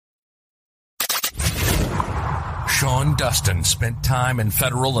Sean Dustin spent time in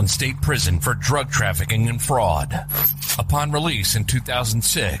federal and state prison for drug trafficking and fraud. Upon release in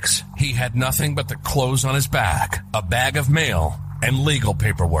 2006, he had nothing but the clothes on his back, a bag of mail, and legal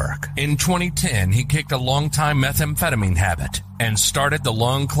paperwork. In 2010, he kicked a long-time methamphetamine habit and started the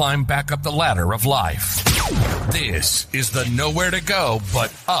long climb back up the ladder of life. This is the Nowhere to Go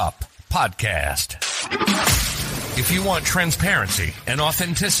But Up podcast. If you want transparency and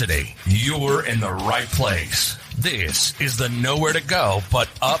authenticity, you're in the right place. This is the Nowhere to Go But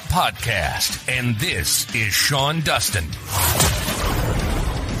Up podcast, and this is Sean Dustin.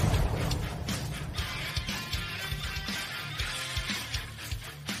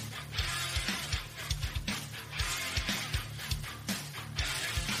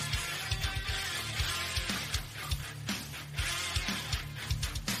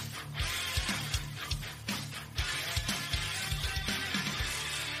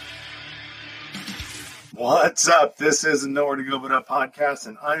 What's up? This is the Nowhere to Go But Up podcast,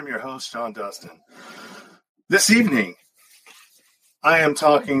 and I am your host, Sean Dustin. This evening, I am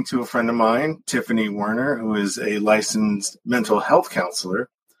talking to a friend of mine, Tiffany Werner, who is a licensed mental health counselor.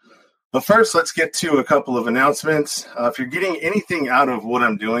 But first, let's get to a couple of announcements. If you're getting anything out of what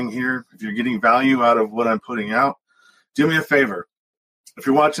I'm doing here, if you're getting value out of what I'm putting out, do me a favor. If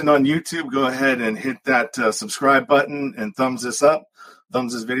you're watching on YouTube, go ahead and hit that subscribe button and thumbs this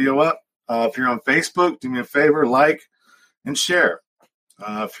video up. If you're on Facebook, do me a favor, like and share.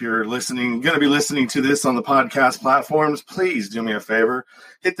 If you're going to be listening to this on the podcast platforms, please do me a favor,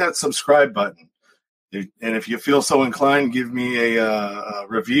 hit that subscribe button. And if you feel so inclined, give me a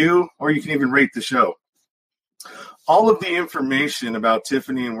review, or you can even rate the show. All of the information about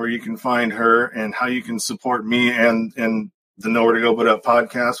Tiffany and where you can find her and how you can support me and the Nowhere to Go But Up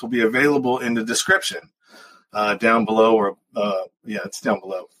podcast will be available in the description down below, it's down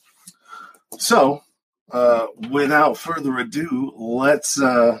below. So, without further ado, let's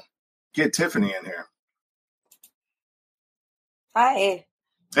get Tiffany in here. Hi.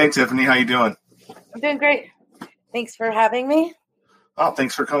 Hey, Tiffany. How you doing? I'm doing great. Thanks for having me. Oh,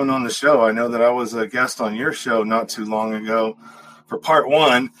 thanks for coming on the show. I know that I was a guest on your show not too long ago for part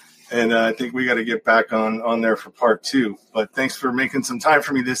one, and I think we got to get back on there for part two. But thanks for making some time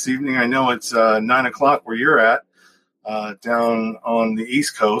for me this evening. I know it's 9 o'clock where you're at, down on the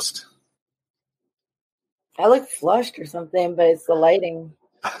East Coast. I look flushed or something, but it's the lighting.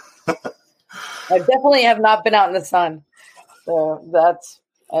 I definitely have not been out in the sun. So that's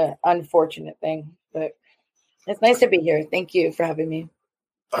an unfortunate thing. But it's nice to be here. Thank you for having me.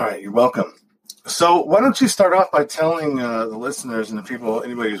 All right. You're welcome. So why don't you start off by telling the listeners and the people,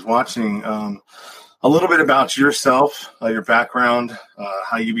 anybody who's watching, a little bit about yourself, your background,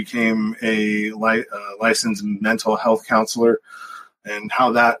 how you became a licensed mental health counselor, and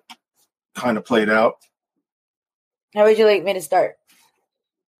how that kind of played out. How would you like me to start?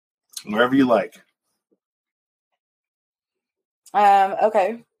 Wherever you like.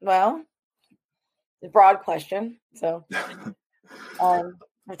 Okay. Well, a broad question. So,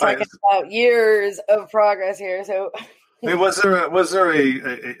 we're talking about years of progress here. So, I mean, was there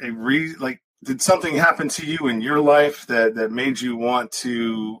did something happen to you in your life that made you want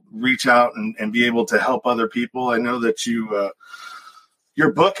to reach out and be able to help other people? I know that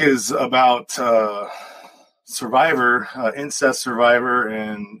your book is about survivor, incest survivor,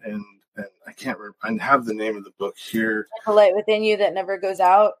 and I can't remember. I have the name of the book here. A Light Within You That Never Goes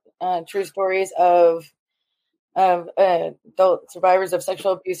Out. True stories of adult survivors of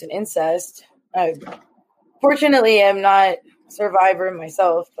sexual abuse and incest. Fortunately, I'm not a survivor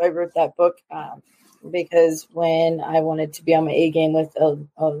myself. I wrote that book because when I wanted to be on my A game with a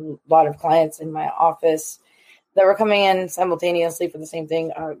lot of clients in my office that were coming in simultaneously for the same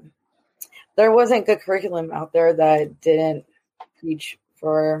thing, there wasn't good curriculum out there that didn't preach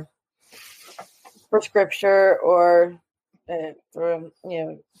for scripture or for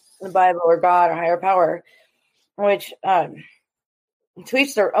the Bible or God or higher power, which to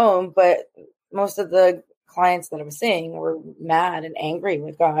each their own. But most of the clients that I was seeing were mad and angry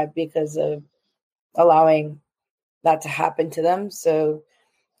with God because of allowing that to happen to them. So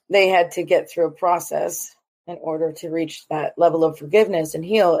they had to get through a process in order to reach that level of forgiveness and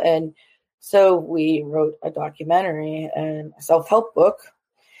heal. And so we wrote a documentary and a self-help book,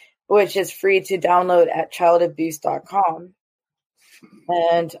 which is free to download at childabuse.com.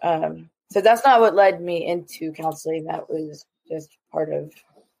 And so that's not what led me into counseling. That was just part of,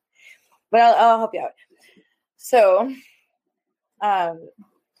 but I'll help you out. So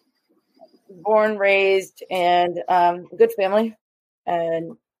born, raised, and good family,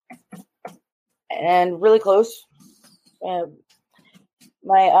 and really close.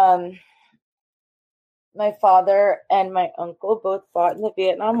 My my father and my uncle both fought in the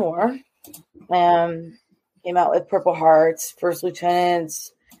Vietnam War. Came out with Purple Hearts, first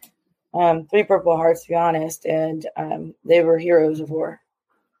lieutenants, 3 Purple Hearts, to be honest, and they were heroes of war.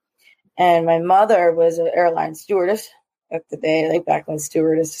 And my mother was an airline stewardess at the day, like back when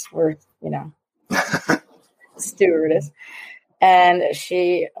stewardesses were, stewardess. And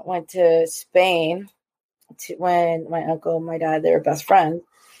she went to Spain when my uncle and my dad, they were best friends.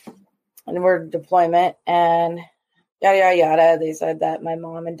 And we're deployment and yada, yada, yada. They said that my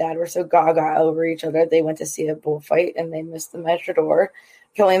mom and dad were so gaga over each other. They went to see a bullfight and they missed the matador,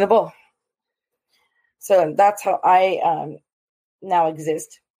 killing the bull. So that's how I now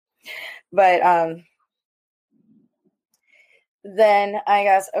exist. But then I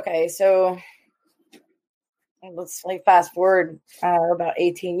guess, okay, so let's like fast forward about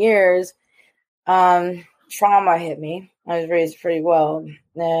 18 years. Trauma hit me. I was raised pretty well.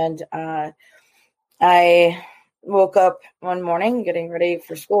 And I woke up one morning getting ready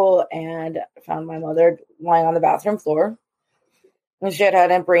for school and found my mother lying on the bathroom floor. And she had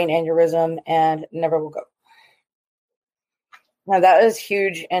had a brain aneurysm and never woke up. Now that is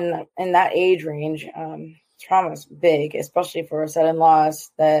huge in that age range. Trauma is big, especially for a sudden loss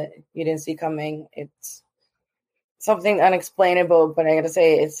that you didn't see coming. It's something unexplainable, but I gotta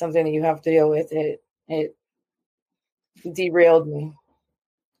say it's something that you have to deal with. It derailed me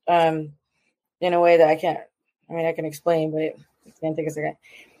in a way that I can explain, but it's gonna take a second.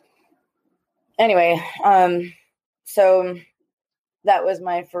 Anyway, so that was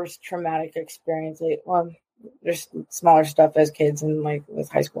my first traumatic experience. There's smaller stuff as kids and like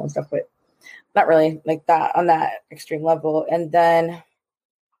with high school and stuff, but not really like that on that extreme level. And then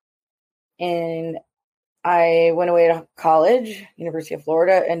I went away to college, University of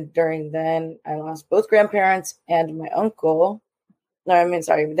Florida, and during then I lost both grandparents and my uncle.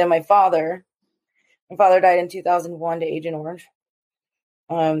 Then my father. My father died in 2001 to Agent Orange.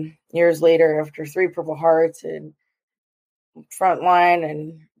 Years later, after 3 Purple Hearts and frontline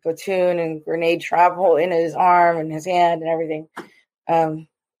and platoon and grenade travel in his arm and his hand and everything.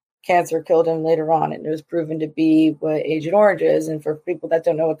 Cancer killed him later on, and it was proven to be what Agent Orange is. And for people that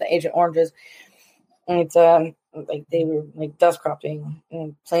don't know what the Agent Orange is, it's like they were like dust cropping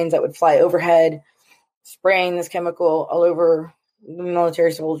and planes that would fly overhead, spraying this chemical all over the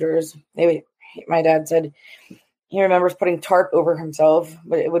military soldiers. My dad said he remembers putting tarp over himself,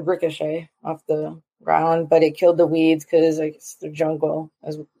 but it would ricochet off the ground, but it killed the weeds because like it's the jungle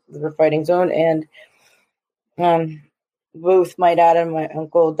as the fighting zone. And both my dad and my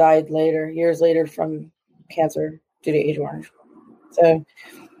uncle died years later from cancer due to Agent Orange. So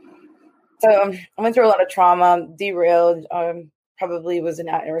I went through a lot of trauma, derailed, probably was in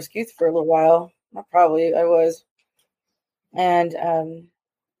at-risk youth for a little while. Not probably, I was. And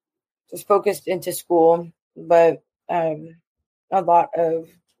just focused into school, but a lot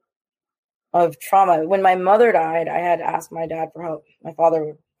of trauma. When my mother died, I had asked my dad for help, my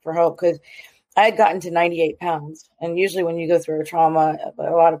father for help, because I had gotten to 98 pounds. And usually when you go through a trauma,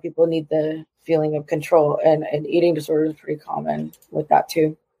 a lot of people need the feeling of control, and eating disorder is pretty common with that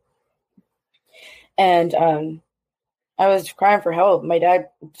too. And I was crying for help. My dad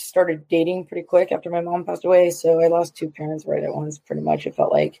started dating pretty quick after my mom passed away, so I lost 2 parents right at once, pretty much, it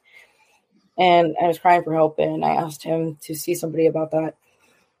felt like. And I was crying for help, and I asked him to see somebody about that.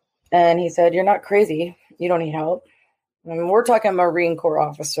 And he said, "You're not crazy. You don't need help." I mean, we're talking Marine Corps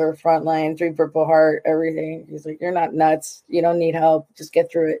officer, frontline, 3 Purple Heart, everything. He's like, "You're not nuts. You don't need help. Just get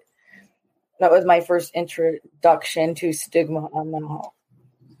through it." That was my first introduction to stigma on mental health.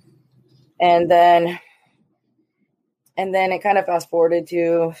 And then it kind of fast forwarded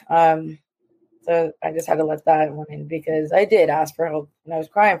to, so I just had to let that one in, because I did ask for help and I was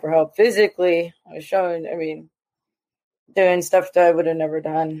crying for help physically. I was doing stuff that I would have never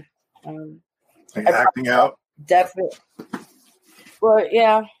done. Like acting out? Definitely. Well,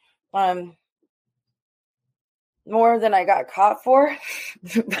 yeah. More than I got caught for.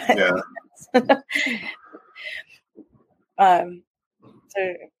 Yeah.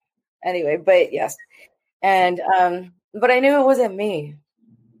 So anyway, but yes. And, but I knew it wasn't me,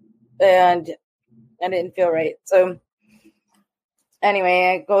 and I didn't feel right. So anyway,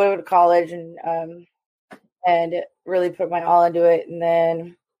 I go to college and really put my all into it. And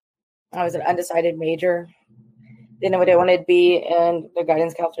then I was an undecided major. Didn't know what I wanted to be. And the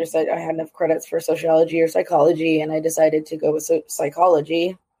guidance counselor said I had enough credits for sociology or psychology. And I decided to go with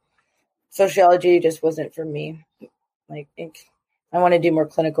psychology. Sociology just wasn't for me. Like, I want to do more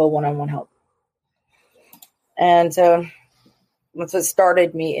clinical one-on-one help. And so that's what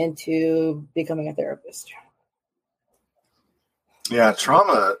started me into becoming a therapist. Yeah,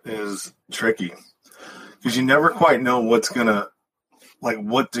 trauma is tricky. because you never quite know what's going to, like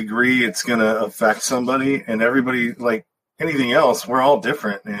what degree it's going to affect somebody. And everybody, like anything else, we're all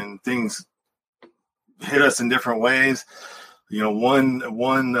different and things hit us in different ways. You know,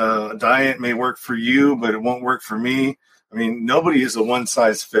 one diet may work for you, but it won't work for me. I mean, nobody is a one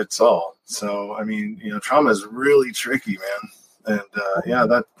size fits all. So, I mean, you know, trauma is really tricky, man. And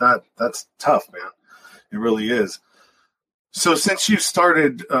that's tough, man. It really is. So since you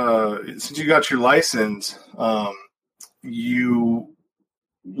started, since you got your license,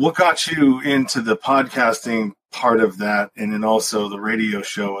 what got you into the podcasting part of that, and then also the radio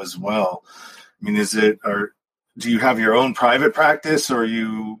show as well? I mean, do you have your own private practice, or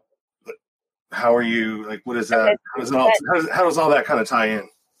how are you, like, what is that? How does all that kind of tie in?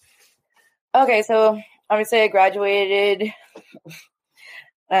 Okay. So obviously I graduated,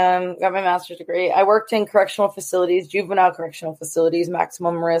 got my master's degree. I worked in correctional facilities, juvenile correctional facilities,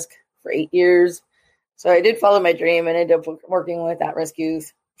 maximum risk for 8 years. So I did follow my dream and ended up working with at-risk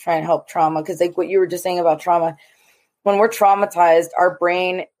youth, trying to help trauma. Because like what you were just saying about trauma, when we're traumatized, our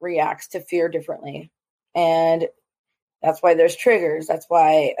brain reacts to fear differently. And that's why there's triggers. That's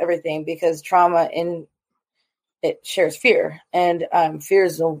why everything, because trauma it shares fear. And fear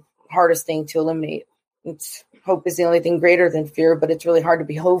is the hardest thing to eliminate. Hope is the only thing greater than fear, but it's really hard to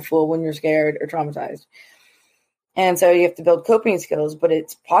be hopeful when you're scared or traumatized. And so you have to build coping skills, but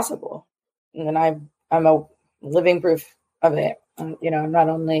it's possible. And I'm a living proof of it. You know, I'm not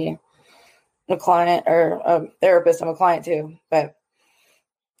only a client or a therapist, I'm a client too. But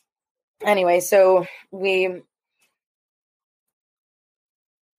anyway, so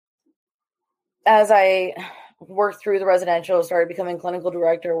as I worked through the residential, started becoming clinical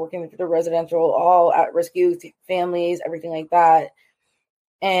director, working with the residential, all at-risk youth, families, everything like that.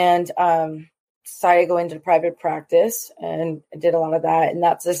 And decided to go into private practice, and I did a lot of that. And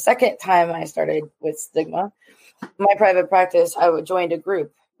that's the second time I started with Stigma. My private practice, I joined a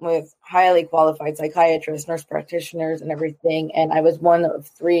group with highly qualified psychiatrists, nurse practitioners, and everything. And I was one of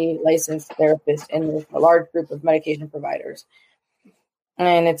 3 licensed therapists in a large group of medication providers.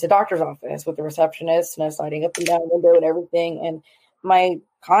 And it's a doctor's office with a receptionist and a sliding up and down window and everything. And my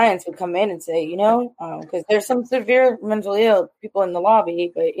clients would come in and say, you know, because there's some severe mentally ill people in the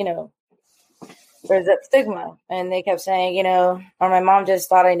lobby, but, you know, there's that stigma. And they kept saying, you know, or my mom just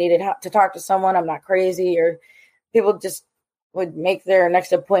thought I needed to talk to someone. I'm not crazy. Or people just would make their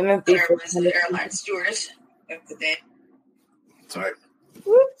next appointment before the airline stewardess of the day. Sorry.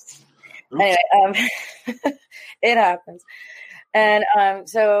 Whoops. Anyway, it happens. And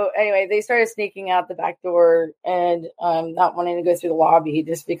so anyway, they started sneaking out the back door and not wanting to go through the lobby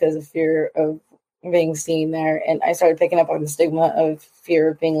just because of fear of being seen there. And I started picking up on the stigma of fear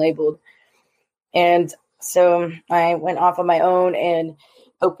of being labeled. And so I went off on my own and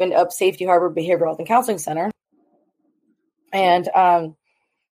opened up Safety Harbor Behavioral Health and Counseling Center. And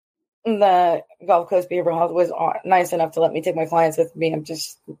the Gulf Coast Behavioral Health was nice enough to let me take my clients with me. I'm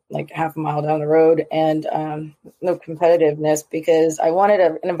just like half a mile down the road, and no competitiveness, because I wanted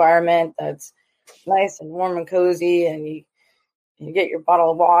an environment that's nice and warm and cozy, and you get your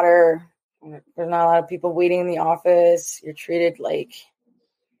bottle of water. There's not a lot of people waiting in the office. You're treated like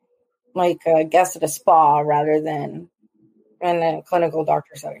a guest at a spa rather than in a clinical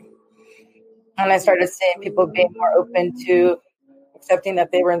doctor setting. And I started seeing people being more open to accepting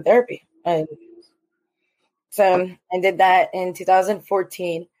that they were in therapy. And so I did that in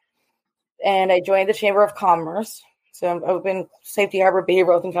 2014, and I joined the Chamber of Commerce. So I'm open Safety Harbor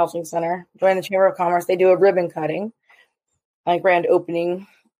Behavioral Health and Counseling Center. Joined the Chamber of Commerce. They do a ribbon cutting, like grand opening,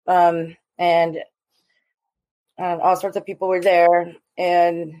 and all sorts of people were there.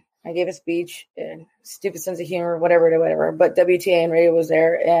 And I gave a speech, and stupid sense of humor, whatever. But WTA and radio was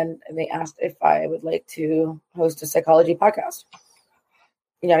there, and they asked if I would like to host a psychology podcast.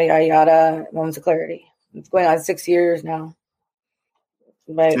 Yada, yada, yada, Moments of Clarity. It's going on 6 years now.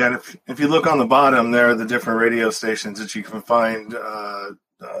 But yeah, if you look on the bottom, there are the different radio stations that you can find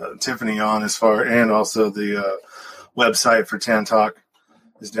Tiffany on, and also the website for Tan Talk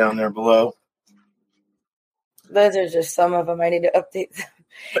is down there below. Those are just some of them. I need to update them.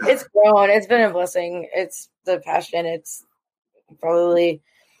 It's grown. It's been a blessing. It's the passion. It's probably,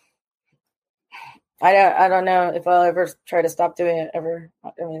 I don't know if I'll ever try to stop doing it ever.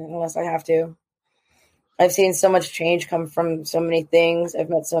 I mean, unless I have to. I've seen so much change come from so many things. I've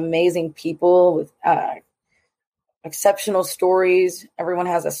met some amazing people with exceptional stories. Everyone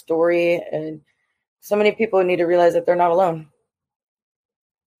has a story, and so many people need to realize that they're not alone.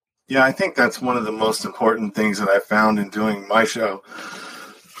 Yeah, I think that's one of the most important things that I found in doing my show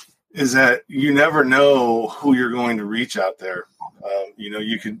is that you never know who you're going to reach out there.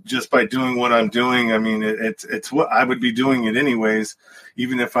 You could, just by doing what I'm doing, I mean, it's what I would be doing it anyways,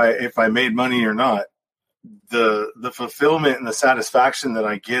 even if I made money or not. The fulfillment and the satisfaction that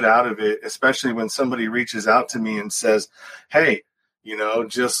I get out of it, especially when somebody reaches out to me and says, hey,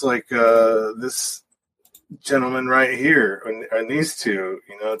 just like this gentleman right here and these two,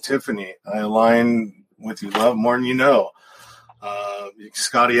 Tiffany, I align with you, love, more than you know.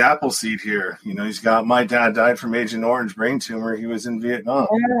 Scotty Appleseed here, he's got, my dad died from Agent Orange brain tumor. He was in Vietnam.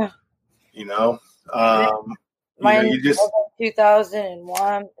 Mine you just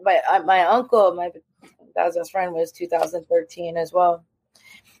 2001. My uncle, my dad's best friend, was 2013 as well.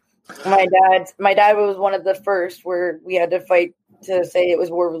 My dad was one of the first where we had to fight to say it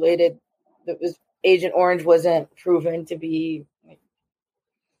was war related. It was Agent Orange wasn't proven to be.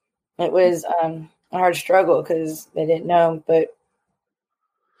 It was a hard struggle because they didn't know, but.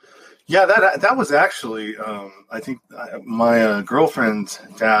 Yeah, that was actually, I think my girlfriend's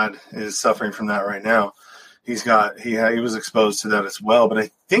dad is suffering from that right now. He was exposed to that as well. But I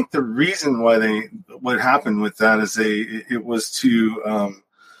think the reason why what happened with that is it was to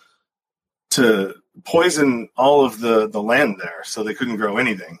poison all of the land there, so they couldn't grow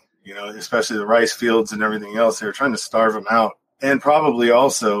anything. Especially the rice fields and everything else. They were trying to starve them out, and probably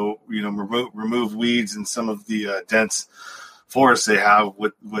also remove weeds and some of the dense forests they have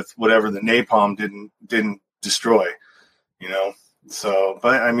with whatever the napalm didn't destroy, So,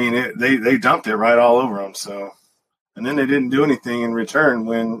 but I mean, they dumped it right all over them. So, and then they didn't do anything in return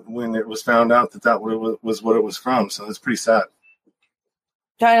when it was found out that was what it was from. So it's pretty sad.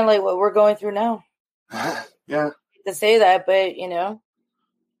 Kind of like what we're going through now. Yeah. To say that, but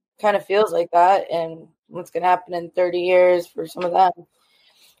kind of feels like that, and what's going to happen in 30 years for some of them.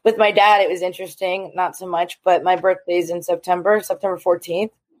 With my dad, it was interesting, not so much, but my birthday's in September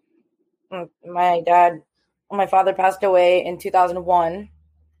 14th. My father passed away in 2001,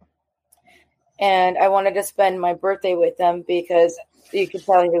 and I wanted to spend my birthday with him because you could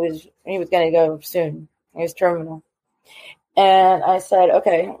tell he was going to go soon. He was terminal. And I said,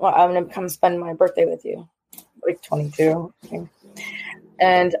 okay, well, I'm going to come spend my birthday with you, like 22.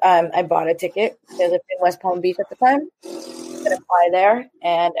 And I bought a ticket. I lived in West Palm Beach at the time. Going to fly there,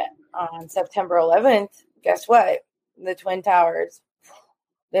 and on September 11th, guess what? The Twin Towers.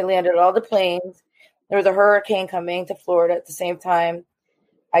 They landed all the planes. There was a hurricane coming to Florida at the same time.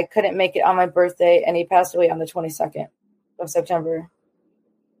 I couldn't make it on my birthday, and he passed away on the 22nd of September.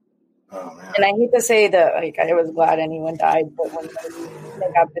 Oh man! And I hate to say that, like, I was glad anyone died, but when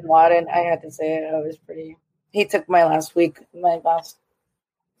I got Bin Laden, I had to say it. I was pretty. He took my last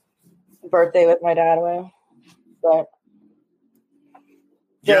birthday with my dad away, but.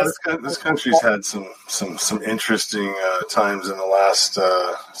 Yeah, this country's had some interesting times in the last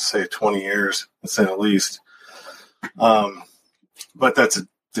say 20 years, to say the least. But that's a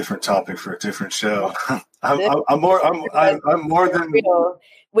different topic for a different show. I'm more than real,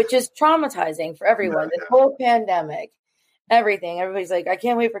 which is traumatizing for everyone. This whole pandemic, everything. Everybody's like, I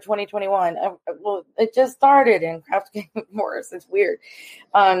can't wait for 2021. Well, it just started, and craft's getting worse. It's weird.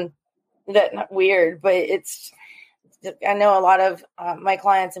 Not weird, but it's. I know a lot of my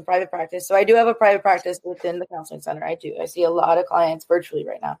clients in private practice. So I do have a private practice within the counseling center. I do. I see a lot of clients virtually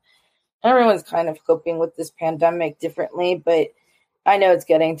right now. Everyone's kind of coping with this pandemic differently, but I know it's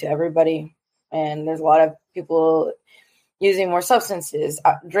getting to everybody. And there's a lot of people using more substances,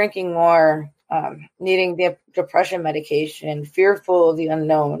 drinking more, needing the depression medication, fearful of the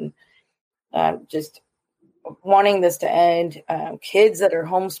unknown, just wanting this to end. Kids that are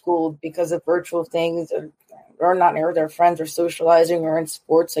homeschooled because of virtual things or not near their friends or socializing or in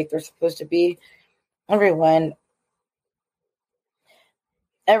sports like they're supposed to be. Everyone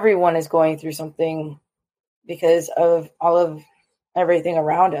is going through something because of all of everything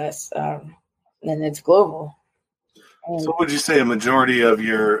around us. And it's global. So would you say a majority of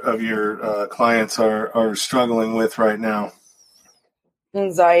your clients are struggling with right now?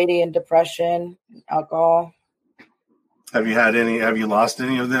 Anxiety and depression, alcohol. Have you lost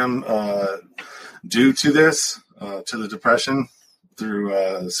any of them due to this, to the depression,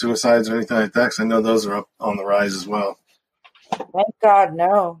 through suicides or anything like that? Because I know those are up on the rise as well. Thank God,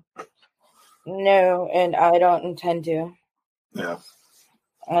 no, and I don't intend to. Yeah,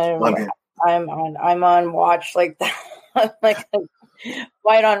 I'm on watch like that, like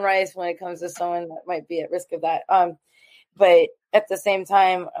white on rice when it comes to someone that might be at risk of that. But at the same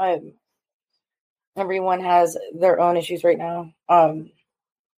time, everyone has their own issues right now,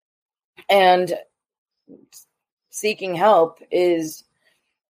 and seeking help is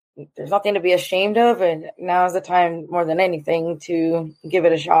there's nothing to be ashamed of, and now is the time more than anything to give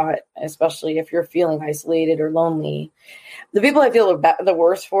it a shot, especially if you're feeling isolated or lonely. The people I feel the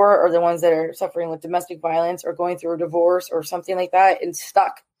worst for are the ones that are suffering with domestic violence or going through a divorce or something like that and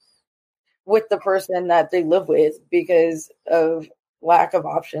stuck with the person that they live with because of lack of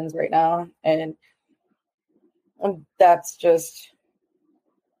options right now. And that's just...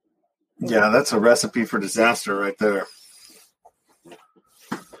 Yeah, that's a recipe for disaster right there.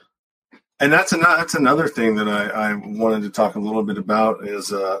 And that's another thing that I wanted to talk a little bit about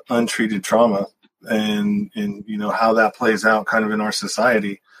is untreated trauma and how that plays out kind of in our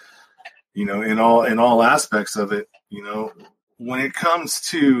society, in all aspects of it. When it comes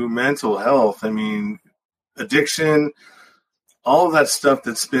to mental health, I mean, addiction, all of that stuff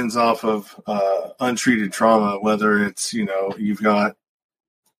that spins off of untreated trauma, whether it's, you've got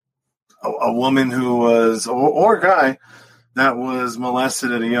a woman who was, or a guy that was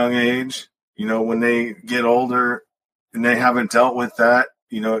molested at a young age, when they get older and they haven't dealt with that,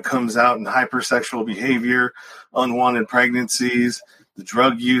 it comes out in hypersexual behavior, unwanted pregnancies, the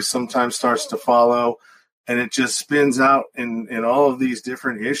drug use sometimes starts to follow, and it just spins out in all of these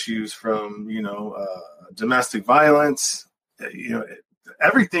different issues from, domestic violence,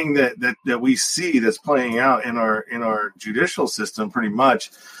 everything that we see that's playing out in our judicial system pretty much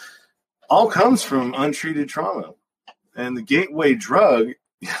all comes from untreated trauma. And the gateway drug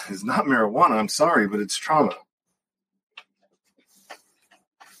is not marijuana. I'm sorry, but it's trauma.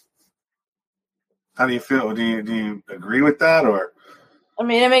 How do you feel? Do you agree with that, or? I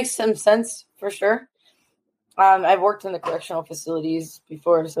mean, it makes some sense for sure. I've worked in the correctional facilities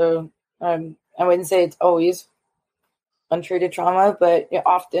before, so I wouldn't say it's always untreated trauma, but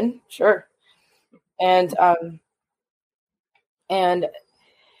often, sure. And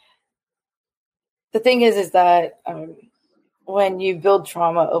the thing is that when you build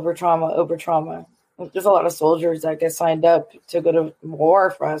trauma over trauma over trauma, there's a lot of soldiers that get signed up to go to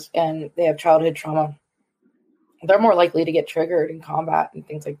war for us, and they have childhood trauma. They're more likely to get triggered in combat and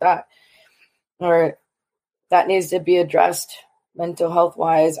things like that. Or that needs to be addressed mental health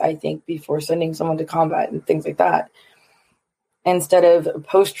wise, I think, before sending someone to combat and things like that. Instead of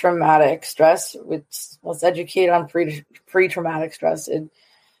post-traumatic stress, let's educate on pre-traumatic stress and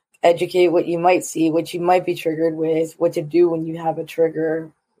educate what you might see, what you might be triggered with, what to do when you have a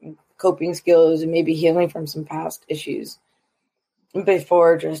trigger, coping skills, and maybe healing from some past issues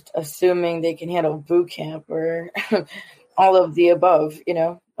before just assuming they can handle boot camp or all of the above,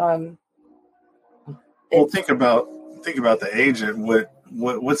 Well, think about the age of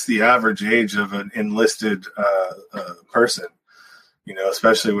what's the average age of an enlisted person,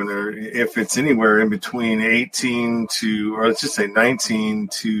 especially when if it's anywhere in between 18 to, or let's just say 19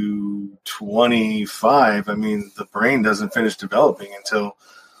 to 25, I mean, the brain doesn't finish developing until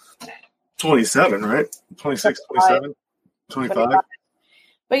 27, right? 26, 27, 25.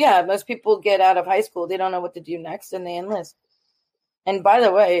 But yeah, most people get out of high school. They don't know what to do next, and they enlist. And by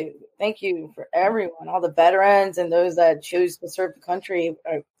the way, thank you for everyone, all the veterans and those that choose to serve the country.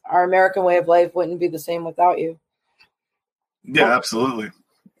 Our American way of life wouldn't be the same without you. Yeah, absolutely.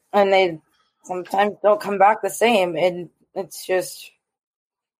 And they sometimes don't come back the same. And it's just,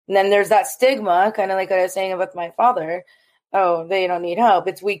 and then there's that stigma, kind of like what I was saying about my father. Oh, they don't need help.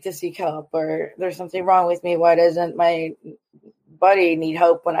 It's weak to seek help, or there's something wrong with me. Why doesn't my buddy need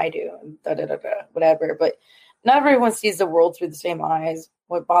help when I do? Whatever. But not everyone sees the world through the same eyes.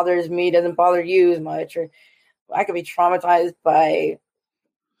 What bothers me doesn't bother you as much. Or I could be traumatized by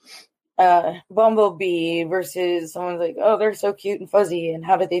Bumblebee versus someone's like, oh, they're so cute and fuzzy, and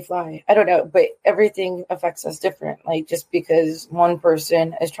how did they fly? I don't know, but everything affects us different. Like, just because one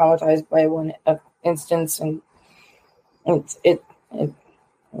person is traumatized by one instance, and it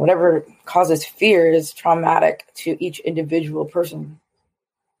whatever causes fear is traumatic to each individual person.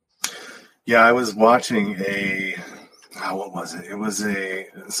 Yeah, I was watching what was it? It was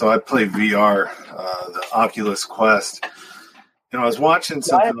so I play VR, the Oculus Quest, and I was watching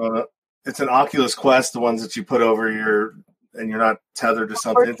something it's an Oculus Quest, the ones that you put over and you're not tethered to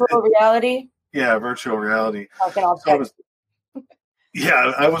something. Virtual reality? Yeah, virtual reality.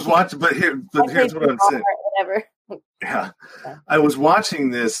 Yeah, I was watching, but here's what I'm saying. Whatever. Yeah, I was watching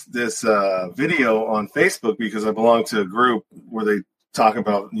this video on Facebook because I belong to a group where they talk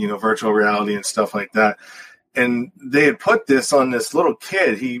about virtual reality and stuff like that, and they had put this on this little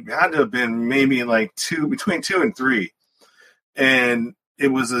kid. He had to have been maybe like between 2 and 3, and it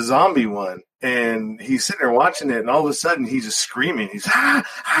was a zombie one. And he's sitting there watching it, and all of a sudden he's just screaming. He's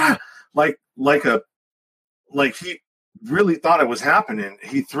like he really thought it was happening.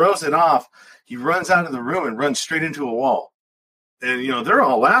 He throws it off. He runs out of the room and runs straight into a wall. and, they're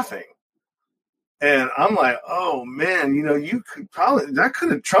all laughing. And I'm like, oh man, you that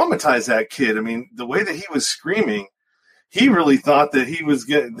could have traumatized that kid. I mean, the way that he was screaming, he really thought that he was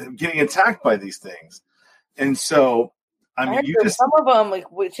getting attacked by these things. And so, I mean, some of them,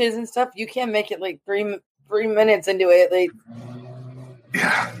 like witches and stuff, you can't make it like 3 minutes into it. Like,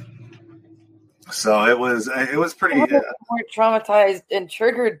 yeah. So it was pretty more traumatized and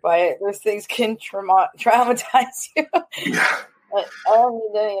triggered by it. Those things can traumatize you. Yeah. I don't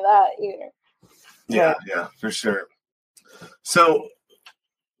need any of that either. Yeah, for sure. So,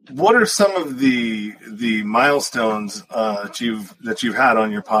 what are some of the milestones that you've had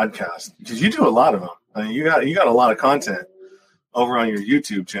on your podcast? Because you do a lot of them. I mean, you got a lot of content over on your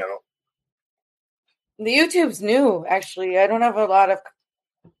YouTube channel. The YouTube's new, actually. I don't have a lot of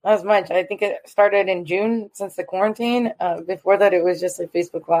as much. I think it started in June since the quarantine. Before that, it was just like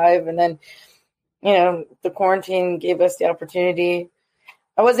Facebook Live, and then the quarantine gave us the opportunity.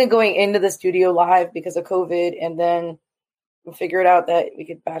 I wasn't going into the studio live because of COVID, and then we figured out that we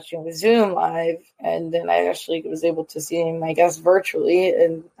could batch with Zoom live, and then I actually was able to see him, I guess, virtually,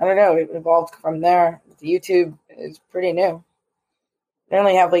 and I don't know, it evolved from there. The YouTube is pretty new. They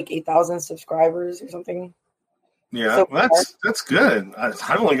only have like 8,000 subscribers or something. Yeah, so that's good.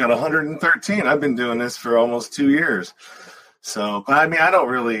 I've only got 113. I've been doing this for almost 2 years. So, but I mean, I don't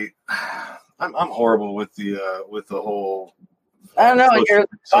really. I'm horrible with the whole. I don't know.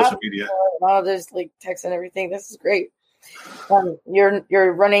 Social media. All this like text and everything. This is great.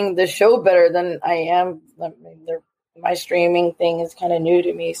 You're running the show better than I am. My streaming thing is kind of new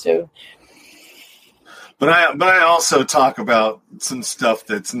to me, so. But I also talk about some stuff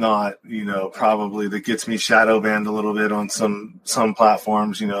that's not, probably that gets me shadow banned a little bit on some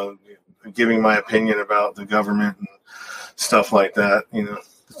platforms, giving my opinion about the government and stuff like that,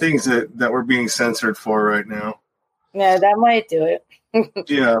 things that we're being censored for right now. Yeah, that might do it.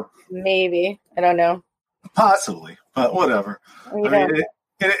 Yeah. Maybe. I don't know. Possibly, but whatever. I mean,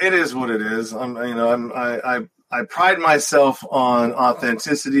 it is what it is. I pride myself on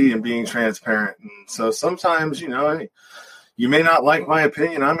authenticity and being transparent. And so sometimes, you may not like my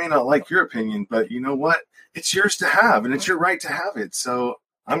opinion. I may not like your opinion, but you know what? It's yours to have, and it's your right to have it. So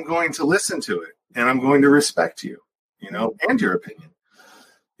I'm going to listen to it, and I'm going to respect you, and your opinion,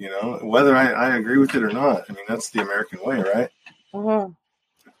 whether I agree with it or not. I mean, that's the American way, right? Mm-hmm.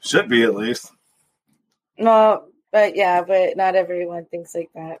 Should be, at least. No, but not everyone thinks like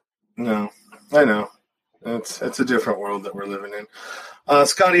that. No, I know. It's a different world that we're living in.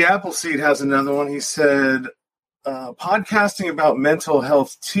 Scotty Appleseed has another one. He said, podcasting about mental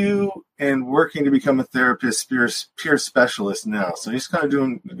health too, and working to become a therapist, peer specialist now. So he's kind of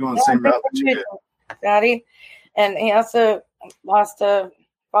going the same route that you did. Scotty. And he also lost a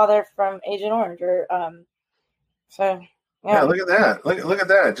father from Agent Orange. Yeah, look at that. Look at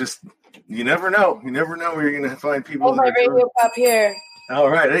that. Just, you never know. You never know where you're going to find people. Oh, my radio pop here. All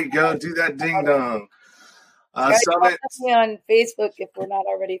right, there you go. Do that ding dong. Follow me on Facebook if we're not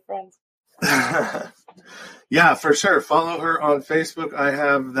already friends. Yeah, for sure. Follow her on Facebook. I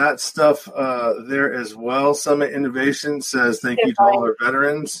have that stuff there as well. Summit Innovation says thank you to all our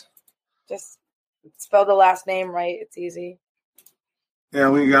veterans. Just spell the last name right. It's easy. Yeah,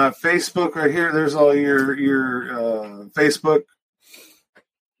 we got Facebook right here. There's all your Facebook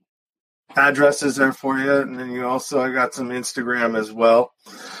addresses there for you. And then I got some Instagram as well.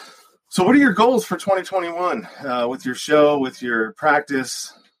 So what are your goals for 2021 with your show, with your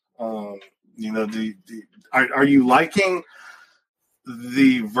practice? Are you liking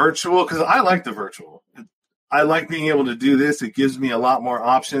the virtual? Because I like the virtual. I like being able to do this. It gives me a lot more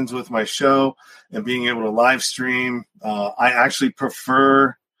options with my show and being able to live stream. I actually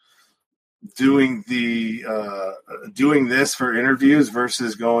prefer doing this for interviews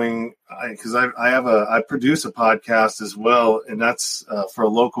versus going, because I produce a podcast as well, and that's for a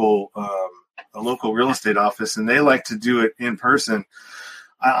local real estate office, and they like to do it in person.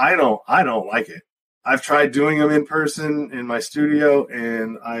 I don't like it. I've tried doing them in person in my studio,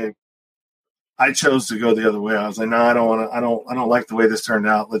 and I chose to go the other way. I was like, no, I don't like the way this turned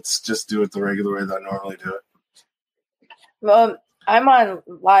out. Let's just do it the regular way that I normally do it. Well, I'm on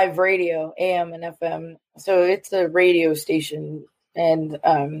live radio, AM and FM, so it's a radio station, and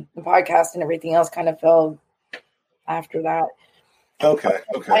the podcast and everything else kind of fell after that. Okay.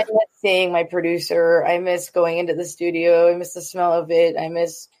 I miss seeing my producer. I miss going into the studio. I miss the smell of it. I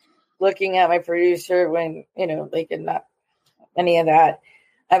miss looking at my producer when, not any of that.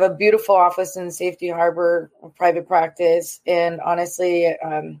 I have a beautiful office in Safety Harbor, a private practice, and honestly,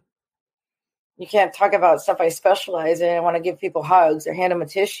 you can't talk about stuff I specialize in. I want to give people hugs or hand them a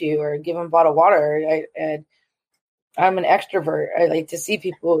tissue or give them a bottle of water. I'm an extrovert. I like to see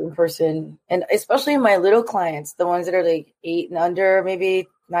people in person, and especially my little clients, the ones that are like 8 and under, maybe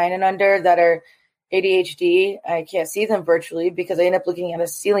 9 and under, that are ADHD. I can't see them virtually because I end up looking at a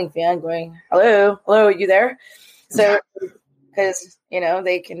ceiling fan going, hello, are you there? So, because,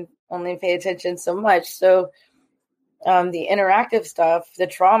 they can only pay attention so much. So the interactive stuff, the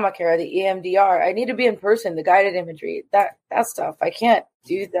trauma care, the EMDR, I need to be in person, the guided imagery, that stuff. I can't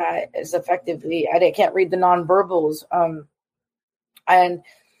do that as effectively. I can't read the nonverbals. And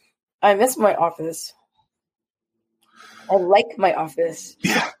I miss my office. I like my office.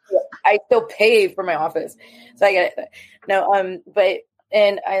 Yeah. I still pay for my office. So I get it. No,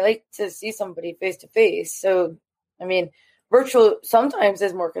 and I like to see somebody face to face. So, virtual sometimes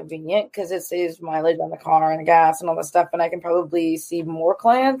is more convenient because it saves mileage on the car and the gas and all that stuff. And I can probably see more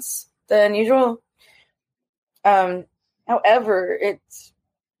clients than usual. However, it's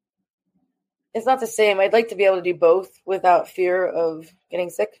not the same. I'd like to be able to do both without fear of getting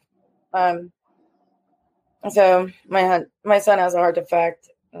sick. So my son has a heart defect,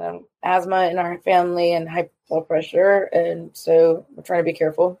 asthma in our family, and high blood pressure. And so we're trying to be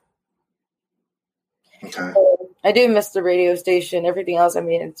careful. Okay. I do miss the radio station, everything else.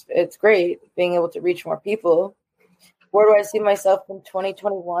 It's great being able to reach more people. Where do I see myself in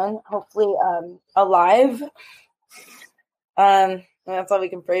 2021? Hopefully, alive. That's all we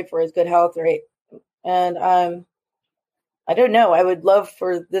can pray for is good health, right? And I don't know. I would love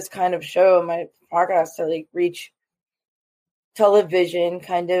for this kind of show, my podcast, to reach television,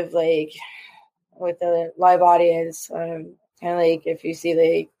 kind of like with a live audience. Kind of like if you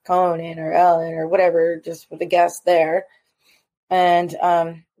see Conan or Ellen or whatever, just with the guests there, and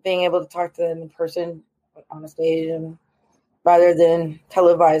being able to talk to them in person on a stage, and rather than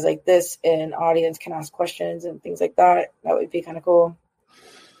televised like this, and audience can ask questions and things like that. That would be kind of cool.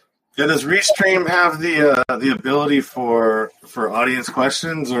 Yeah, does Restream have the ability for audience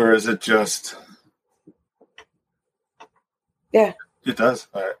questions, or is it just? Yeah, it does.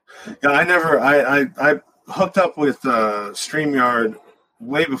 All right. Yeah, I hooked up with StreamYard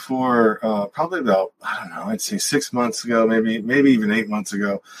way before, probably about, I don't know, I'd say 6 months ago, maybe even 8 months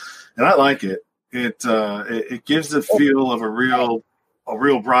ago, and I like it. It gives the feel of a real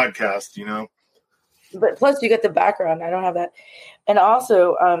broadcast, But plus, you get the background. I don't have that, and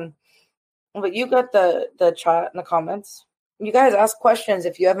also, but you got the chat in the comments. You guys ask questions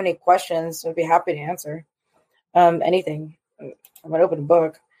if you have any questions. I'd be happy to answer anything. I'm an open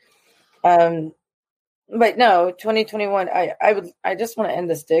book. But no, 2021, I just want to end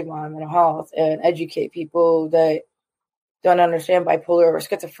the stigma on mental health and educate people that don't understand bipolar or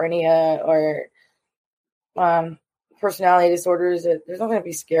schizophrenia or personality disorders. That there's nothing to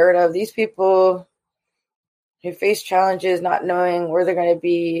be scared of. These people who face challenges, not knowing where they're going to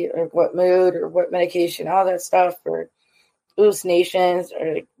be or what mood or what medication, all that stuff, or hallucinations,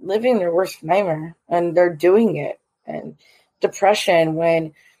 are living their worst nightmare, and they're doing it. And depression,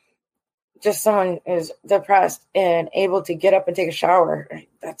 when just someone is depressed and able to get up and take a shower,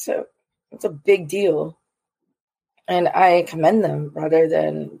 that's a big deal. And I commend them rather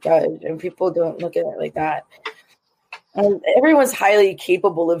than judge. And people don't look at it like that. And everyone's highly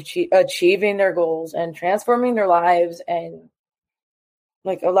capable of achieving their goals and transforming their lives. And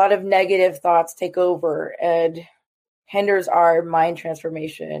a lot of negative thoughts take over and hinders our mind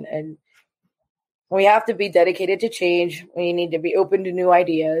transformation. And we have to be dedicated to change. We need to be open to new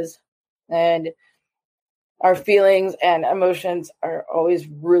ideas. And our feelings and emotions are always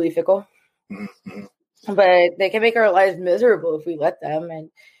really fickle. Mm-hmm. But they can make our lives miserable if we let them. And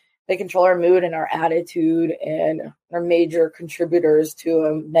they control our mood and our attitude and are major contributors to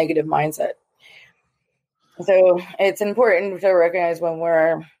a negative mindset. So it's important to recognize when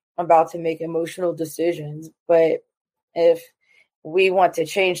we're about to make emotional decisions. But if we want to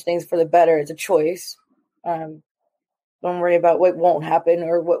change things for the better, it's a choice. Don't worry about what won't happen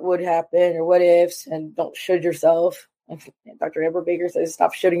or what would happen or what ifs, and don't should yourself. Dr. Amber Baker says,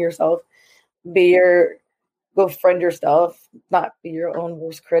 stop shooting yourself. Go friend yourself, not be your own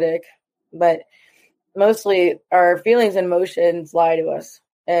worst critic. But mostly our feelings and emotions lie to us,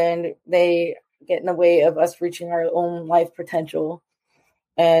 and they get in the way of us reaching our own life potential.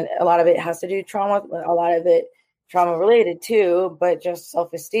 And a lot of it has to do with trauma, a lot of it trauma related too, but just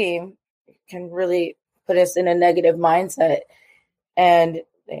self-esteem can really put us in a negative mindset and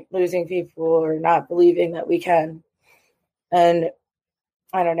losing people or not believing that we can. And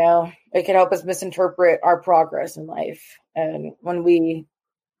I don't know, it can help us misinterpret our progress in life. And when we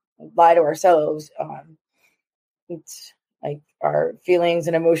lie to ourselves, it's like our feelings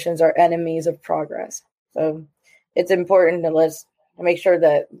and emotions are enemies of progress. So it's important to make sure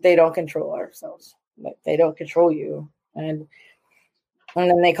that they don't control ourselves. They don't control you. And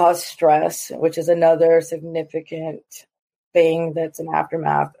then they cause stress, which is another significant thing that's an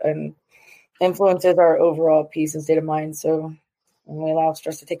aftermath and influences our overall peace and state of mind. So when we allow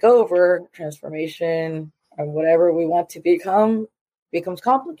stress to take over, transformation or whatever we want to become becomes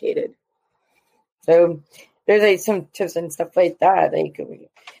complicated. So there's some tips and stuff like that. Like,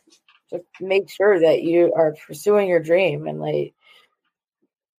 just make sure that you are pursuing your dream and like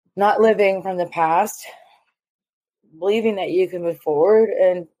not living from the past, believing that you can move forward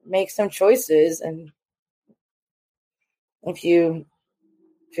and make some choices. And if you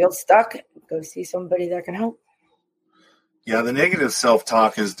feel stuck, go see somebody that can help. Yeah, the negative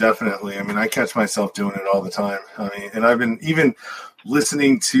self-talk is definitely, I mean, I catch myself doing it all the time. I mean, and I've been even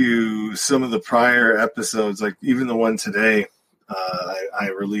listening to some of the prior episodes, like even the one today I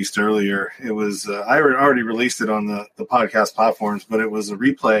released earlier. It was, I already released it on the podcast platforms, but it was a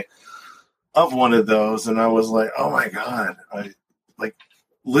replay of one of those. And I was like, oh my God, I like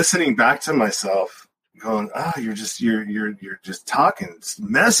listening back to myself going, oh, you're just talking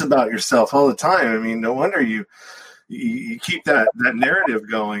mess about yourself all the time. I mean, no wonder you keep that narrative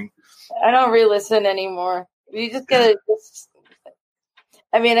going. I don't re-listen anymore. You just gotta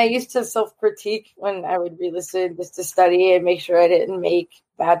I mean, I used to self-critique when I would re-listen just to study and make sure I didn't make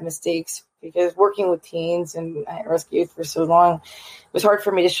bad mistakes, because working with teens and at rescue for so long, it was hard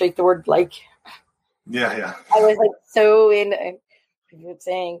for me to shake the word like. Yeah. I was like so in people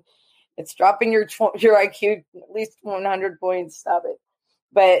saying it's dropping your IQ at least 100 points. Stop it.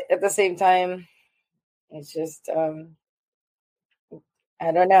 But at the same time, it's just, I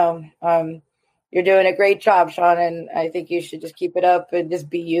don't know. You're doing a great job, Sean, and I think you should just keep it up and just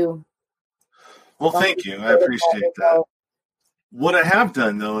be you. Well, thank you. I appreciate that. What I have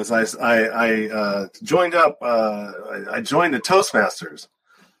done, though, is I joined up. I joined the Toastmasters.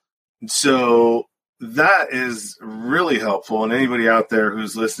 So that is really helpful. And anybody out there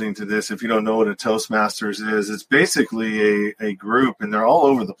who's listening to this, if you don't know what a Toastmasters is, it's basically a group, and they're all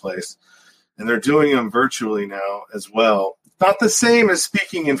over the place. And they're doing them virtually now as well. Not the same as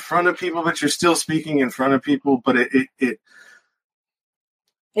speaking in front of people, but you're still speaking in front of people. But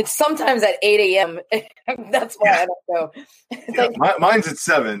it's sometimes at 8 a.m. That's why I don't know. Like, mine's at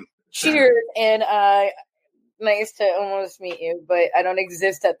 7. Cheers, and nice to almost meet you, but I don't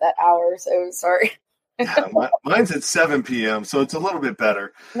exist at that hour, so sorry. Mine's at 7 p.m., so it's a little bit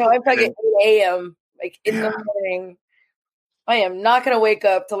better. No, I'm talking 8 a.m., like in the morning. I am not going to wake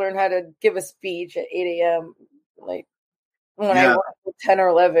up to learn how to give a speech at 8 a.m. Like when I work at 10 or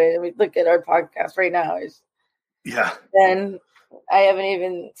 11. I mean, look at our podcast right now. Then I haven't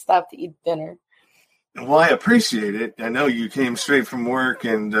even stopped to eat dinner. Well, I appreciate it. I know you came straight from work,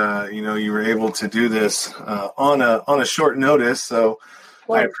 and you were able to do this on a short notice. So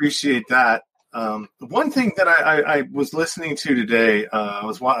I appreciate that. One thing that I was listening to today, I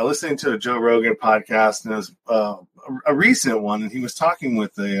was listening to a Joe Rogan podcast, and it was a recent one, and he was talking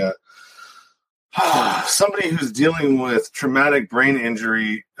with somebody who's dealing with traumatic brain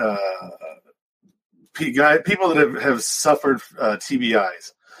injury, people that have suffered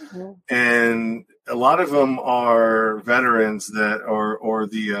TBIs, and a lot of them are veterans that or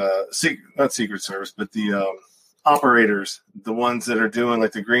the not Secret Service, but the operators, the ones that are doing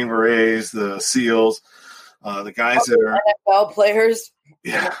like the Green Berets, the SEALs, the guys that are NFL players.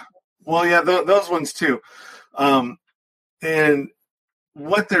 Yeah. Well, yeah, those ones too. And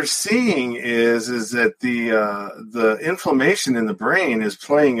what they're seeing is that the inflammation in the brain is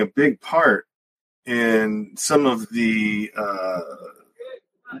playing a big part in some of the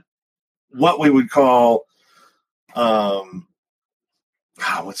what we would call what's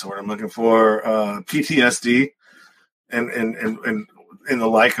the word I'm looking for? PTSD and the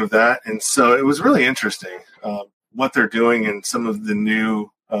like of that. And so it was really interesting what they're doing and some of the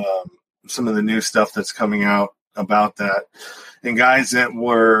new stuff that's coming out about that. And guys that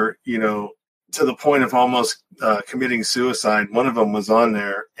were, to the point of almost committing suicide. One of them was on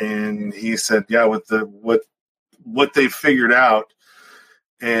there, and he said, yeah, with what they figured out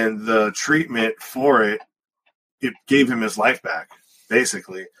and the treatment for it, it gave him his life back,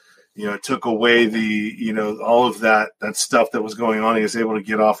 basically. It took away all of that stuff that was going on. He was able to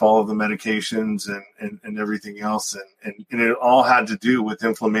get off all of the medications and everything else. And it all had to do with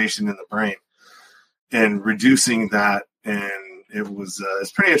inflammation in the brain and reducing that. And it was,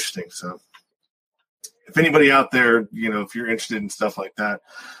 it's pretty interesting. So if anybody out there, if you're interested in stuff like that,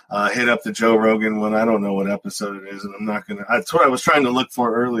 hit up the Joe Rogan one. I don't know what episode it is, and I'm not going to, that's what I was trying to look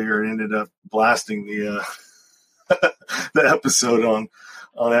for earlier and ended up blasting the, the episode on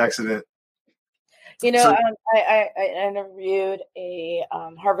accident. I interviewed a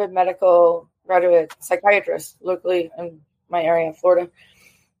Harvard Medical graduate psychiatrist locally in my area of Florida,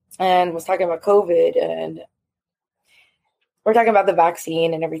 and was talking about COVID, and we're talking about the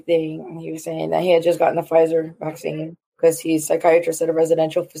vaccine and everything. And he was saying that he had just gotten the Pfizer vaccine because he's a psychiatrist at a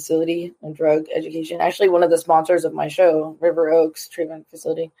residential facility and drug education. Actually, one of the sponsors of my show, River Oaks Treatment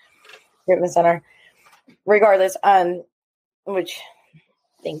Center. Regardless, which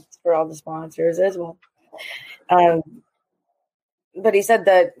thanks for all the sponsors as well. But he said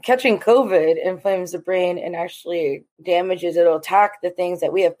that catching COVID inflames the brain and actually damages. It'll attack the things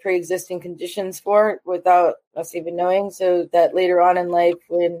that we have pre-existing conditions for without us even knowing. So that later on in life,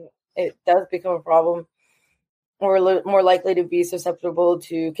 when it does become a problem, we're more likely to be susceptible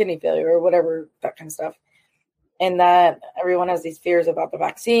to kidney failure or whatever, that kind of stuff. And that everyone has these fears about the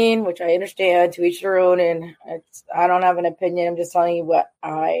vaccine, which I understand, to each their own. And I don't have an opinion. I'm just telling you what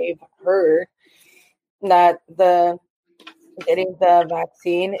I've heard, that getting the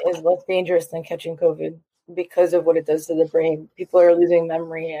vaccine is less dangerous than catching COVID because of what it does to the brain. People are losing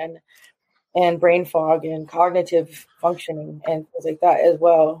memory and brain fog and cognitive functioning and things like that as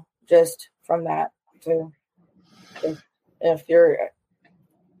well, just from that. So if you're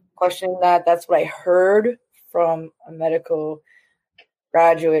questioning that, that's what I heard from a medical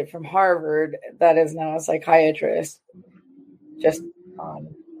graduate from Harvard that is now a psychiatrist just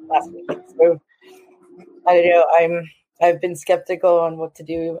last week. So I don't know. I've been skeptical on what to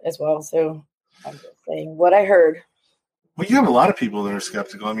do as well. So I'm just saying what I heard. Well, you have a lot of people that are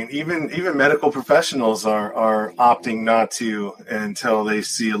skeptical. I mean, even medical professionals are opting not to until they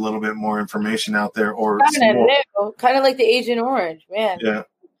see a little bit more information out there. Or kind of like the Agent Orange, man. Yeah.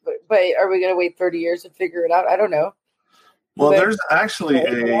 But are we going to wait 30 years to figure it out? I don't know. Well, there's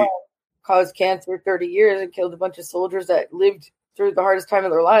actually caused cancer 30 years and killed a bunch of soldiers that lived through the hardest time of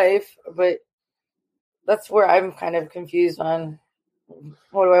their life. But that's where I'm kind of confused on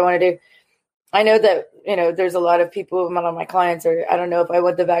what do I want to do. I know that, there's a lot of people, a lot of my clients are, I don't know if I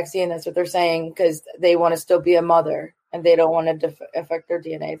want the vaccine. That's what they're saying, because they want to still be a mother and they don't want to affect their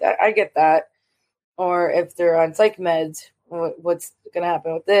DNA. I get that. Or if they're on psych meds, what's going to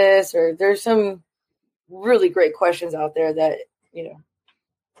happen with this? Or there's some really great questions out there that,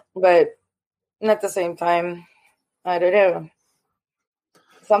 but at the same time, I don't know.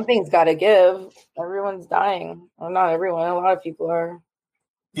 Something's got to give. Everyone's dying. Well, not everyone. A lot of people are.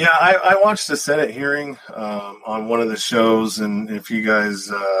 Yeah, I watched the Senate hearing on one of the shows, and if you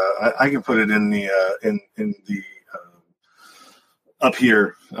guys, I can put it in the up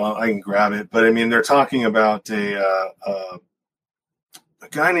here. I can grab it, but I mean, they're talking about a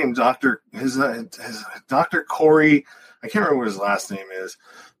guy named Dr. Dr. Corey. I can't remember what his last name is,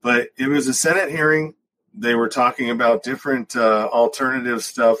 but it was a Senate hearing. They were talking about different alternative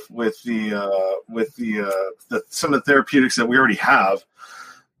stuff with the some of the therapeutics that we already have,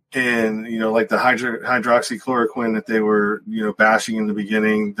 and like the hydroxychloroquine that they were bashing in the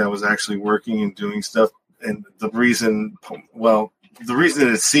beginning, that was actually working and doing stuff. And the reason that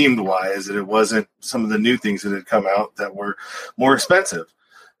it seemed why is that it wasn't some of the new things that had come out that were more expensive.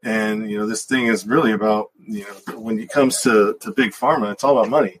 And this thing is really about when it comes to big pharma, it's all about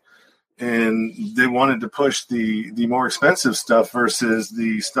money. And they wanted to push the more expensive stuff versus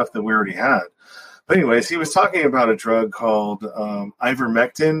the stuff that we already had. But anyways, he was talking about a drug called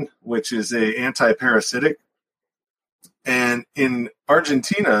ivermectin, which is a anti-parasitic. And in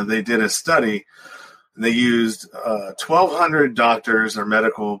Argentina, they did a study. They used 1,200 doctors or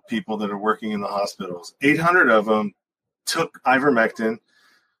medical people that are working in the hospitals. 800 of them took ivermectin.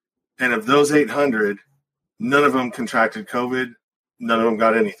 And of those 800, none of them contracted COVID. None of them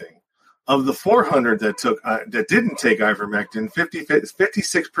got anything. Of the 400 that didn't take ivermectin,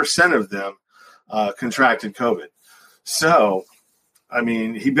 56% of them contracted COVID. So, I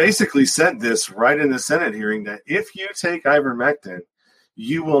mean, he basically said this right in the Senate hearing, that if you take ivermectin,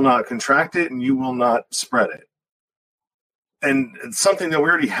 you will not contract it and you will not spread it. And it's something that we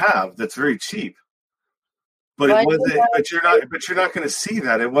already have that's very cheap. But it wasn't. But you're not going to see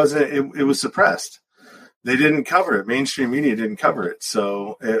that. It wasn't. It was suppressed. They didn't cover it. Mainstream media didn't cover it.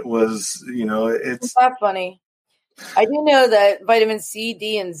 So it was, it's not funny. I do know that vitamin C,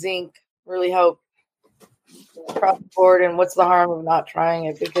 D, and zinc really help across the board. And what's the harm of not trying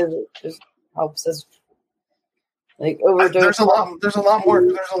it? Because it just helps us overdose. There's a lot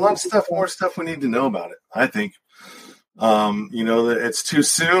more stuff we need to know about it. I think, that it's too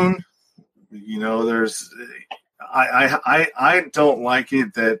soon. I don't like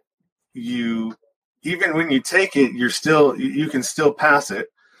it that even when you take it, you can still pass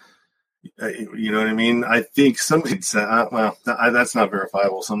it. You know what I mean? I think somebody said, that's not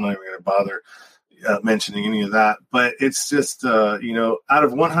verifiable, so I'm not even going to bother. mentioning any of that. But it's just, out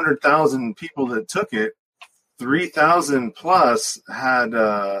of 100,000 people that took it, 3,000 plus had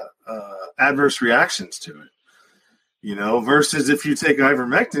adverse reactions to it. Versus if you take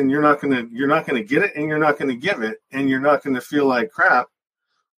ivermectin, you're not gonna get it, and you're not gonna give it, and you're not gonna feel like crap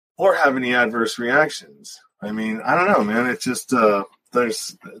or have any adverse reactions. I mean, I don't know, man. It's just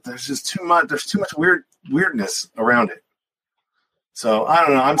there's just too much. There's too much weirdness around it. So I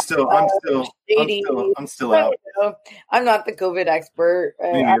don't know. I'm still out. I'm not the COVID expert.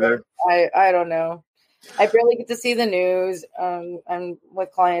 Me neither. I don't know. I barely get to see the news. I'm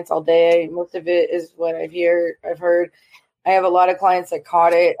with clients all day. Most of it is what I've heard. I have a lot of clients that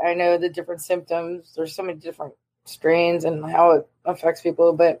caught it. I know the different symptoms. There's so many different strains and how it affects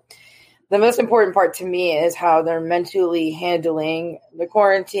people. But the most important part to me is how they're mentally handling the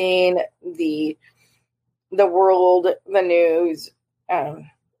quarantine, the world, the news,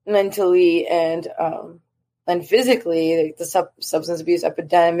 mentally and physically, like the substance abuse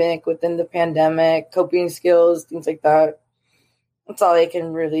epidemic within the pandemic, coping skills, things like that. That's all they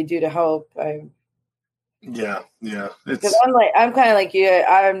can really do to help. Yeah. Because I'm kind of like you.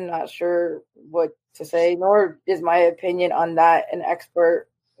 I'm not sure what to say, nor is my opinion on that an expert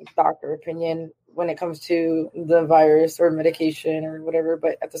doctor opinion when it comes to the virus or medication or whatever.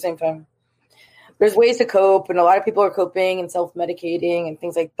 But at the same time, there's ways to cope, and a lot of people are coping and self-medicating and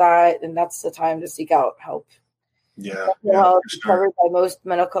things like that, and that's the time to seek out help. Yeah, health is covered by most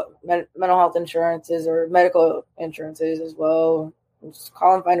mental health insurances or medical insurances as well. Just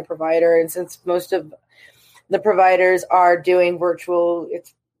call and find a provider, and since most of the providers are doing virtual,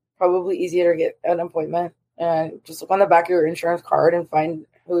 it's probably easier to get an appointment. And just look on the back of your insurance card and find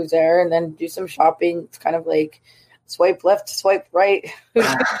who's there, and then do some shopping. It's kind of like swipe left, swipe right. You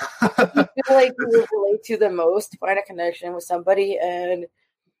feel like you relate to the most, find a connection with somebody and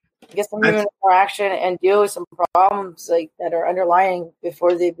get some human interaction and deal with some problems like that are underlying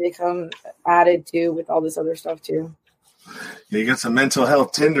before they become added to with all this other stuff too. Yeah, you got some mental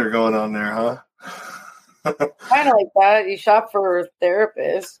health Tinder going on there, huh? Kind of like that. You shop for a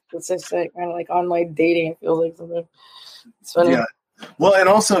therapist. It's just like, kind of like online dating. It feels like something. It's funny. Yeah. Well, and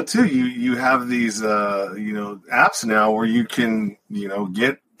also too, you have these apps now where you can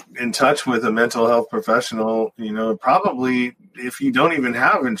get in touch with a mental health professional. Probably if you don't even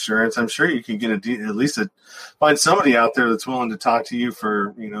have insurance, I'm sure you can get at least find somebody out there that's willing to talk to you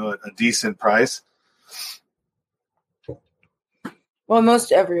for a decent price. Well,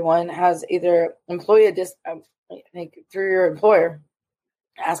 most everyone has either through your employer.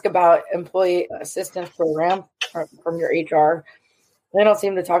 Ask about employee assistance program from your HR. They don't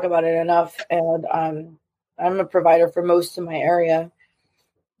seem to talk about it enough, and I'm a provider for most of my area.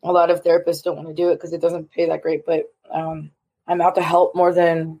 A lot of therapists don't want to do it because it doesn't pay that great, but I'm out to help more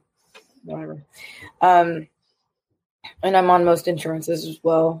than whatever. And I'm on most insurances as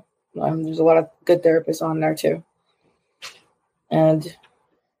well. There's a lot of good therapists on there too. And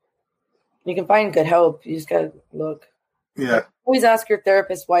you can find good help. You just got to look. Yeah. Always ask your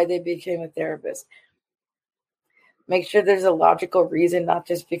therapist why they became a therapist. Make sure there's a logical reason, not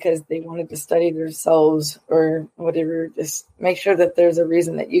just because they wanted to study themselves or whatever. Just make sure that there's a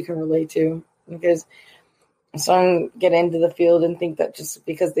reason that you can relate to. Because some get into the field and think that just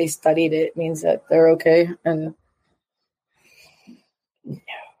because they studied it means that they're okay. And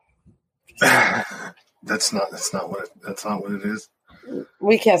that's not what it is.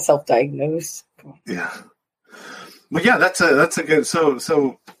 We can't self-diagnose. Yeah. Well, yeah, that's a good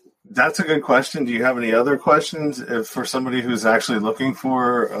so that's a good question. Do you have any other questions for somebody who's actually looking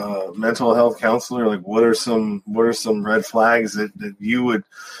for a mental health counselor? Like, what are some red flags that you would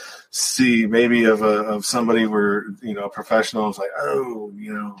see maybe of somebody where a professional is like, I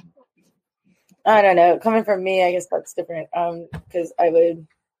don't know. Coming from me, I guess that's different. Because I would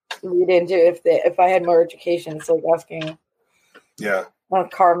read into if I had more education. It's like asking, a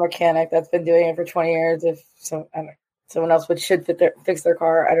car mechanic that's been doing it for 20 years if someone else should fix their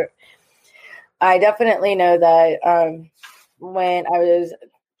car. I definitely know that when I was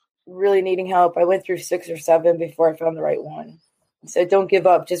really needing help, I went through 6 or 7 before I found the right one. So don't give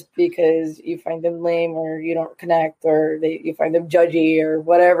up just because you find them lame or you don't connect or you find them judgy or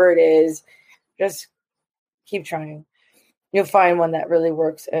whatever it is. Just keep trying. You'll find one that really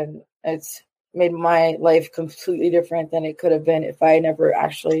works, and it's made my life completely different than it could have been if I never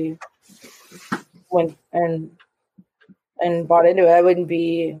actually went and bought into it. I wouldn't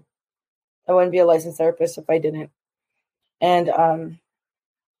be a licensed therapist if I didn't. And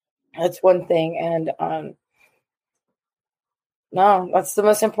that's one thing. And no, that's the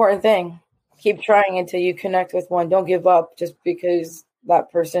most important thing. Keep trying until you connect with one. Don't give up just because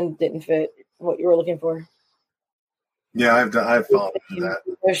that person didn't fit. what you were looking for. Yeah, I've fallen into that.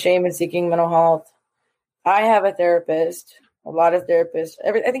 No shame in seeking mental health. I have a therapist. A lot of therapists.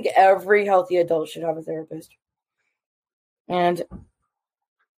 I think every healthy adult should have a therapist, and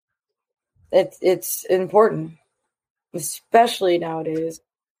it's important, especially nowadays.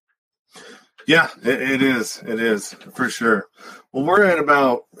 Yeah, it is. It is for sure. Well, we're at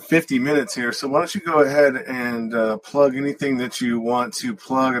about 50 minutes here, so why don't you go ahead and plug anything that you want to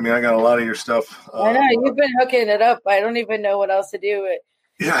plug? I mean, I got a lot of your stuff. I know you've been hooking it up. I don't even know what else to do.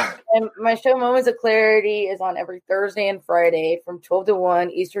 Yeah. And my show, Moments of Clarity, is on every Thursday and Friday from 12 to 1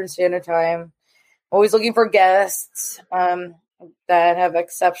 Eastern Standard Time. Always looking for guests that have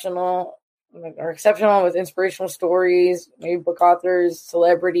exceptional with inspirational stories, maybe book authors,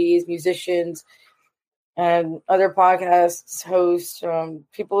 celebrities, musicians, and other podcasts hosts,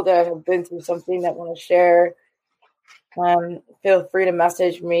 people that have been through something that want to share. Feel free to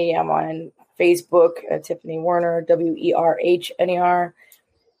message me. I'm on Facebook at Tiffany Werner, WERHNER.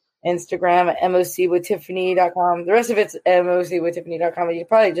 Instagram at mocwithtiffany.com. The rest of it's mocwithtiffany.com. You can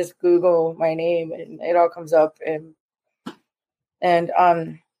probably just Google my name and it all comes up. And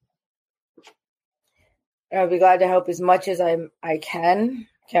I'll be glad to help as much as I can.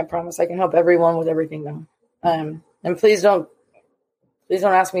 Can't promise I can help everyone with everything though. And please don't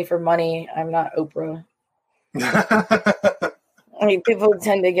ask me for money. I'm not Oprah. I mean, people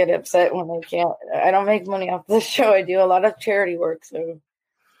tend to get upset when they can't. I don't make money off this show. I do a lot of charity work, so.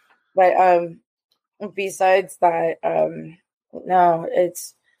 But besides that, no,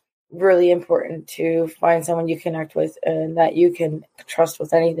 it's really important to find someone you connect with and that you can trust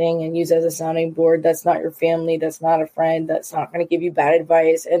with anything and use as a sounding board. That's not your family. That's not a friend. That's not going to give you bad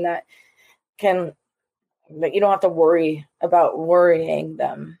advice. And that you don't have to worry about worrying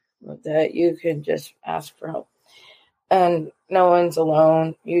them, that you can just ask for help. And no one's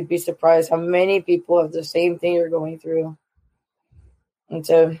alone. You'd be surprised how many people have the same thing you're going through. And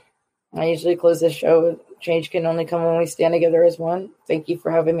so I usually close this show with change can only come when we stand together as one. Thank you for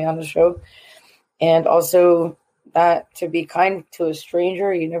having me on the show. And also that to be kind to a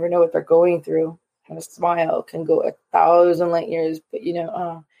stranger, you never know what they're going through. And a smile can go 1,000 light years. But,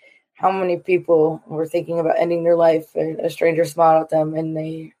 how many people were thinking about ending their life and a stranger smiled at them and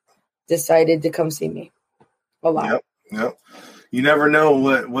they decided to come see me? A lot. Yep. You never know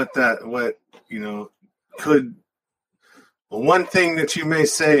what could... One thing that you may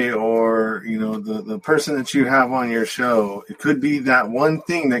say, or, the person that you have on your show, it could be that one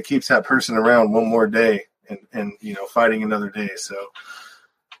thing that keeps that person around one more day and fighting another day. So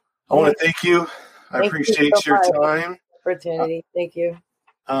I want to thank you. I appreciate your time. Opportunity. Thank you.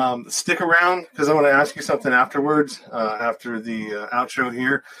 Stick around because I want to ask you something afterwards, after the outro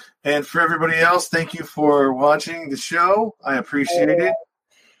here. And for everybody else, thank you for watching the show. I appreciate it.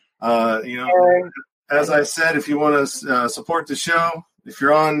 As I said, if you want to support the show, if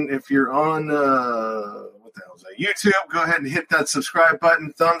you're on what the hell is that? YouTube, go ahead and hit that subscribe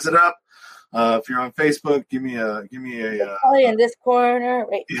button, thumbs it up. If you're on Facebook, give me a probably in this corner,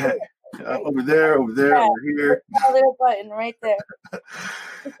 right? Yeah, over there, over here. Little button right there.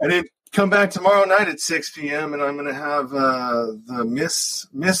 And then come back tomorrow night at 6 p.m. and I'm going to have the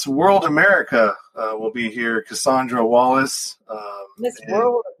Miss World America will be here, Cassandra Wallace. Miss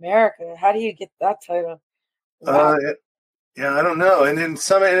World America. How do you get that title? Wow. I don't know. And then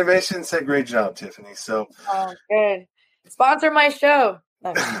Summit Innovation said, great job, Tiffany. So, good. Sponsor my show.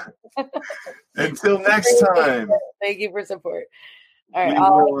 Until next time. Thank you for support. All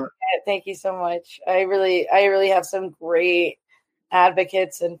right. Thank you so much. I really have some great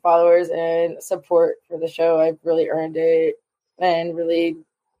advocates and followers and support for the show. I've really earned it and really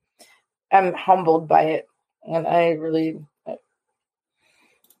I'm humbled by it. And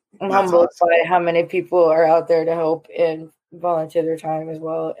I'm humbled by how many people are out there to help and volunteer their time as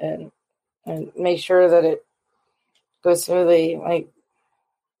well and make sure that it goes smoothly.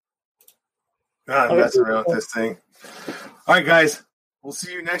 I'm messing around with this thing. All right, guys. We'll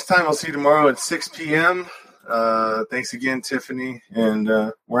see you next time. I'll see you tomorrow at 6 p.m. Thanks again, Tiffany. And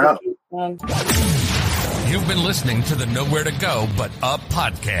we're out. You've been listening to the Nowhere to Go But Up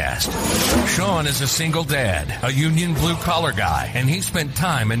podcast. Sean is a single dad, a union blue-collar guy, and he spent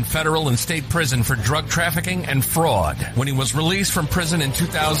time in federal and state prison for drug trafficking and fraud. When he was released from prison in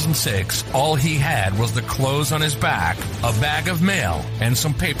 2006, all he had was the clothes on his back, a bag of mail, and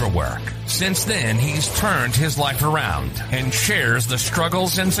some paperwork. Since then, he's turned his life around and shares the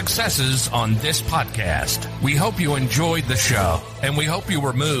struggles and successes on this podcast. We hope you enjoyed the show, and we hope you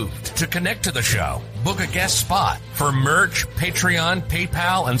were moved To connect to the show, book a guest spot. For merch, Patreon,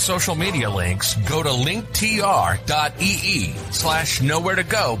 PayPal, and social media links, go to linktr.ee/nowhere to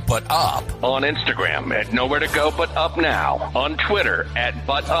go but up. On Instagram at nowhere to go but up now. On Twitter at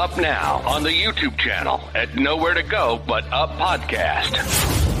but up now. On the YouTube channel at nowhere to go but up podcast.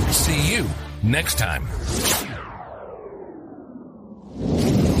 See you next time.